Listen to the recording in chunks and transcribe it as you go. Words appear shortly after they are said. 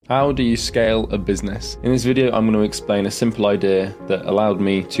How do you scale a business? In this video, I'm going to explain a simple idea that allowed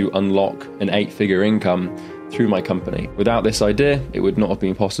me to unlock an 8-figure income through my company. Without this idea, it would not have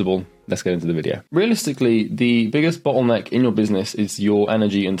been possible. Let's get into the video. Realistically, the biggest bottleneck in your business is your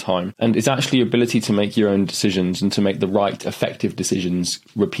energy and time. And it's actually your ability to make your own decisions and to make the right, effective decisions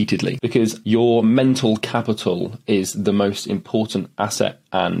repeatedly. Because your mental capital is the most important asset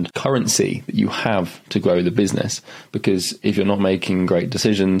and currency that you have to grow the business. Because if you're not making great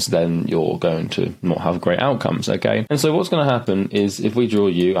decisions, then you're going to not have great outcomes, okay? And so what's going to happen is if we draw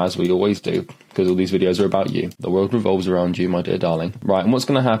you, as we always do, because all these videos are about you, the world revolves around you, my dear darling. Right, and what's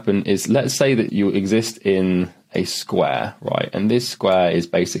going to happen is, let's say that you exist in a square, right? And this square is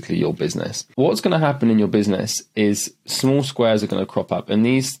basically your business. What's going to happen in your business is small squares are going to crop up, and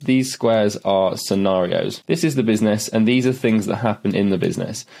these squares are scenarios. This is the business, and these are things that happen in the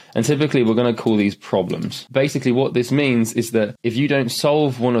business. And typically we're going to call these problems. Basically what this means is that if you don't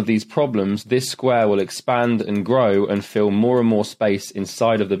solve one of these problems, this square will expand and grow and fill more and more space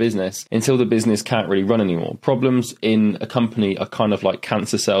inside of the business until the business can't really run anymore. Problems in a company are kind of like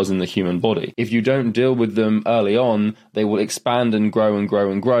cancer cells in the human body. If you don't deal with them early on, they will expand and grow and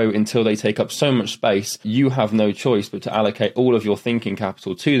grow and grow until they take up so much space, you have no choice but to allocate all of your thinking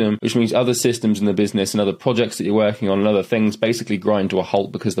capital to them, which means other systems in the business and other projects that you're working on and other things basically grind to a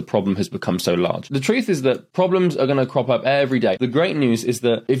halt because the problem has become so large. The truth is that problems are going to crop up every day. The great news is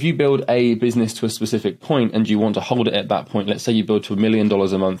that if you build a business to a specific point and you want to hold it at that point, let's say you build to $1 million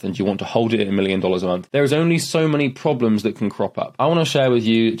a month and you want to hold it at $1 million a month, there is only so many problems that can crop up. I want to share with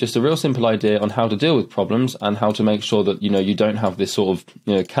you just a real simple idea on how to deal with problems and how to make sure that you don't have this sort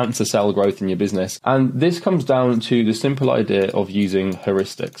of cancer cell growth in your business. And this comes down to the simple idea of using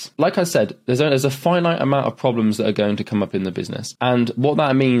heuristics. Like I said, there's a finite amount of problems that are going to come up in the business, and what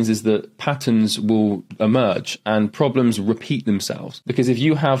that means is that patterns will emerge and problems repeat themselves. Because if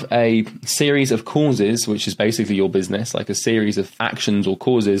you have a series of causes, which is basically your business, like a series of actions or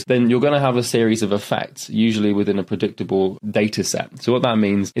causes, then you're going to have a series of effects, usually within a predictable data set. So what that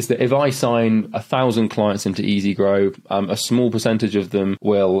means is that if I sign 1,000 clients into Easy Grow, a small percentage of them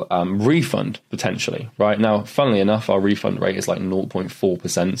will refund potentially. Right now, funnily enough, our refund rate is like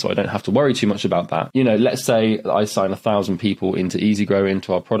 0.4%, so I don't have to worry too much about that. Let's say I sign 1,000 people into Easy Grow,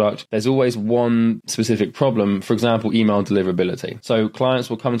 into our product. There's always one specific problem, for example, email deliverability. So clients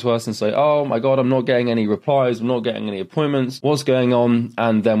will come to us and say, oh my God, I'm not getting any replies, I'm not getting any appointments, what's going on?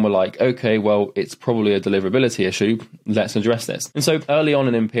 And then we're like, okay, well, it's probably a deliverability issue, let's address this. And so early on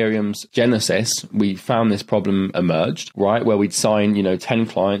in Imperium's genesis, we found this problem emerged, right, where we'd sign 10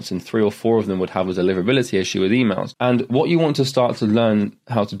 clients and 3 or 4 of them would have a deliverability issue with emails. And what you want to start to learn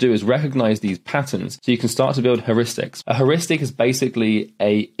how to do is recognize these patterns so you can start to build heuristics. A heuristic is basically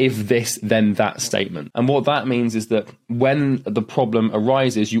a if this then that statement, and what that means is that when the problem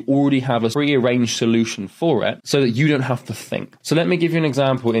arises, you already have a prearranged solution for it so that you don't have to think. So let me give you an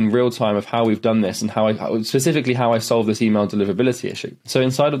example in real time of how we've done this and how I solved this email deliverability issue. So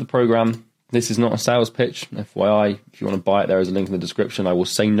inside of the program, this is not a sales pitch, FYI. If you want to buy it, there is a link in the description. I will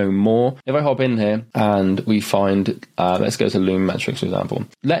say no more. If I hop in here and we find, let's go to Loom metrics, for example.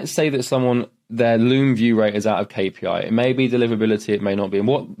 Let's say that their Loom view rate is out of KPI. It may be deliverability, it may not be. And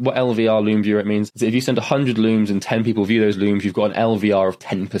what LVR Loom view rate means is that if you send 100 Looms and 10 people view those Looms, you've got an LVR of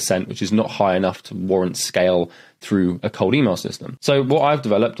 10%, which is not high enough to warrant scale through a cold email system. So what I've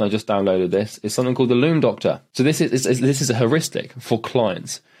developed, and I just downloaded this, is something called the Loom Doctor. So this is a heuristic for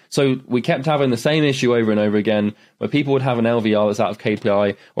clients. So we kept having the same issue over and over again, where people would have an LVR that's out of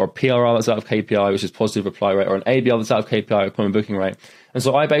KPI, or a PRR that's out of KPI, which is positive reply rate, or an ABR that's out of KPI, appointment booking rate. And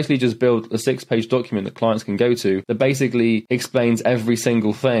so I basically just built a 6-page document that clients can go to that basically explains every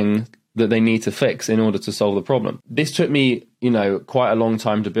single thing that they need to fix in order to solve the problem. This took me quite a long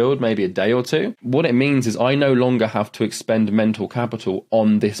time to build, maybe a day or two. What it means is I no longer have to expend mental capital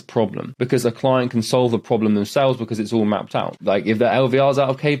on this problem because a client can solve the problem themselves because it's all mapped out. Like if their LVR is out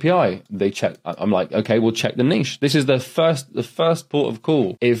of KPI, they check. I'm like, okay, we'll check the niche. This is the first port of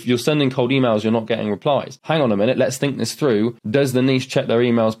call. If you're sending cold emails, you're not getting replies. Hang on a minute, let's think this through. Does the niche check their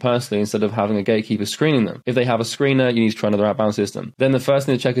emails personally instead of having a gatekeeper screening them? If they have a screener, you need to try another outbound system. Then the first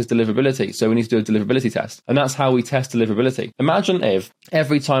thing to check is deliverability. So we need to do a deliverability test. And that's how we test deliverability. Imagine if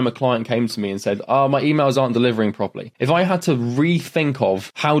every time a client came to me and said, oh, my emails aren't delivering properly. If I had to rethink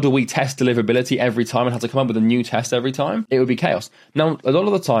of how do we test deliverability every time and had to come up with a new test every time, it would be chaos. Now, a lot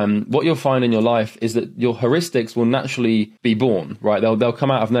of the time, what you'll find in your life is that your heuristics will naturally be born, right? They'll come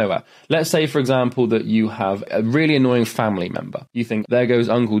out of nowhere. Let's say, for example, that you have a really annoying family member. You think, there goes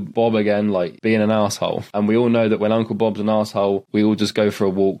Uncle Bob again, like being an asshole. And we all know that when Uncle Bob's an asshole, we all just go for a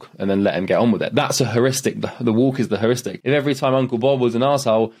walk and then let him get on with it. That's a heuristic. The walk is the heuristic. If every time Uncle Bob was an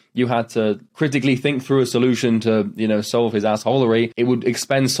asshole, you had to critically think through a solution to, solve his assholery, it would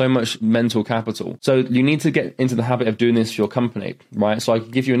expend so much mental capital. So you need to get into the habit of doing this for your company, right? So I can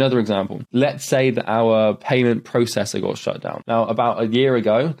give you another example. Let's say that our payment processor got shut down. Now, about a year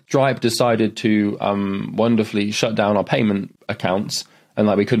ago, Stripe decided to wonderfully shut down our payment accounts, and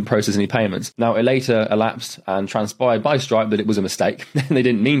we couldn't process any payments. Now, it later elapsed and transpired by Stripe that it was a mistake. They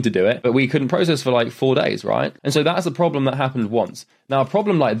didn't mean to do it, but we couldn't process for 4 days, right? And so that's a problem that happened once. Now, a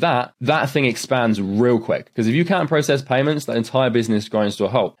problem like that thing expands real quick, because if you can't process payments, that entire business grinds to a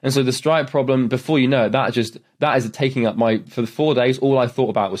halt. And so the Stripe problem, before you know it, that is taking up for the 4 days, all I thought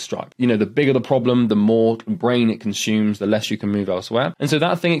about was Stripe. The bigger the problem, the more brain it consumes, the less you can move elsewhere. And so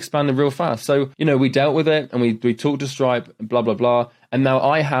that thing expanded real fast. So, we dealt with it, and we talked to Stripe, blah, blah, blah. And now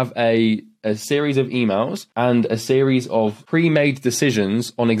I have a series of emails and a series of pre-made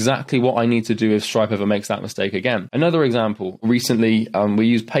decisions on exactly what I need to do if Stripe ever makes that mistake again. Another example, recently we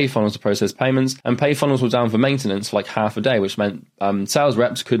used PayFunnels to process payments, and PayFunnels was down for maintenance for half a day, which meant sales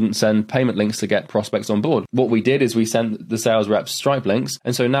reps couldn't send payment links to get prospects on board. What we did is we sent the sales reps Stripe links,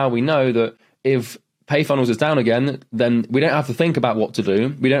 and so now we know that if PayFunnels is down again, then we don't have to think about what to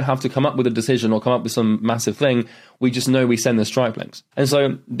do. We don't have to come up with a decision or come up with some massive thing. We just know we send the Stripe links. And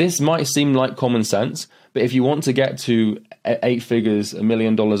so this might seem like common sense, but if you want to get to 8 figures, $1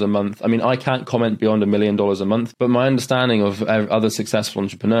 million a month, I can't comment beyond $1 million a month, but my understanding of other successful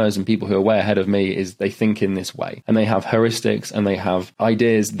entrepreneurs and people who are way ahead of me is they think in this way, and they have heuristics and they have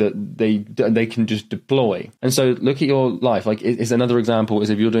ideas that they can just deploy. And so look at your life. It's another example is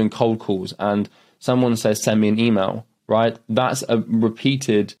if you're doing cold calls and someone says, send me an email, right? That's a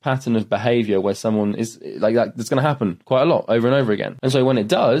repeated pattern of behavior where someone is like that. That's going to happen quite a lot over and over again. And so when it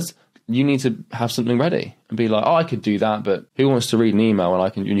does, you need to have something ready and be like, oh, I could do that, but who wants to read an email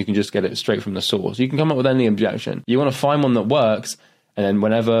and you can just get it straight from the source. You can come up with any objection. You want to find one that works. And then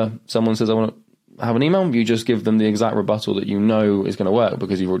whenever someone says, I want to have an email, you just give them the exact rebuttal that you know is going to work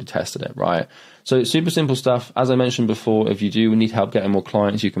because you've already tested it, right? So super simple stuff. As I mentioned before, if you do need help getting more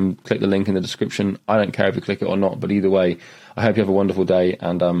clients, you can click the link in the description. I don't care if you click it or not, but either way, I hope you have a wonderful day,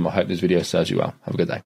 and I hope this video serves you well. Have a good day.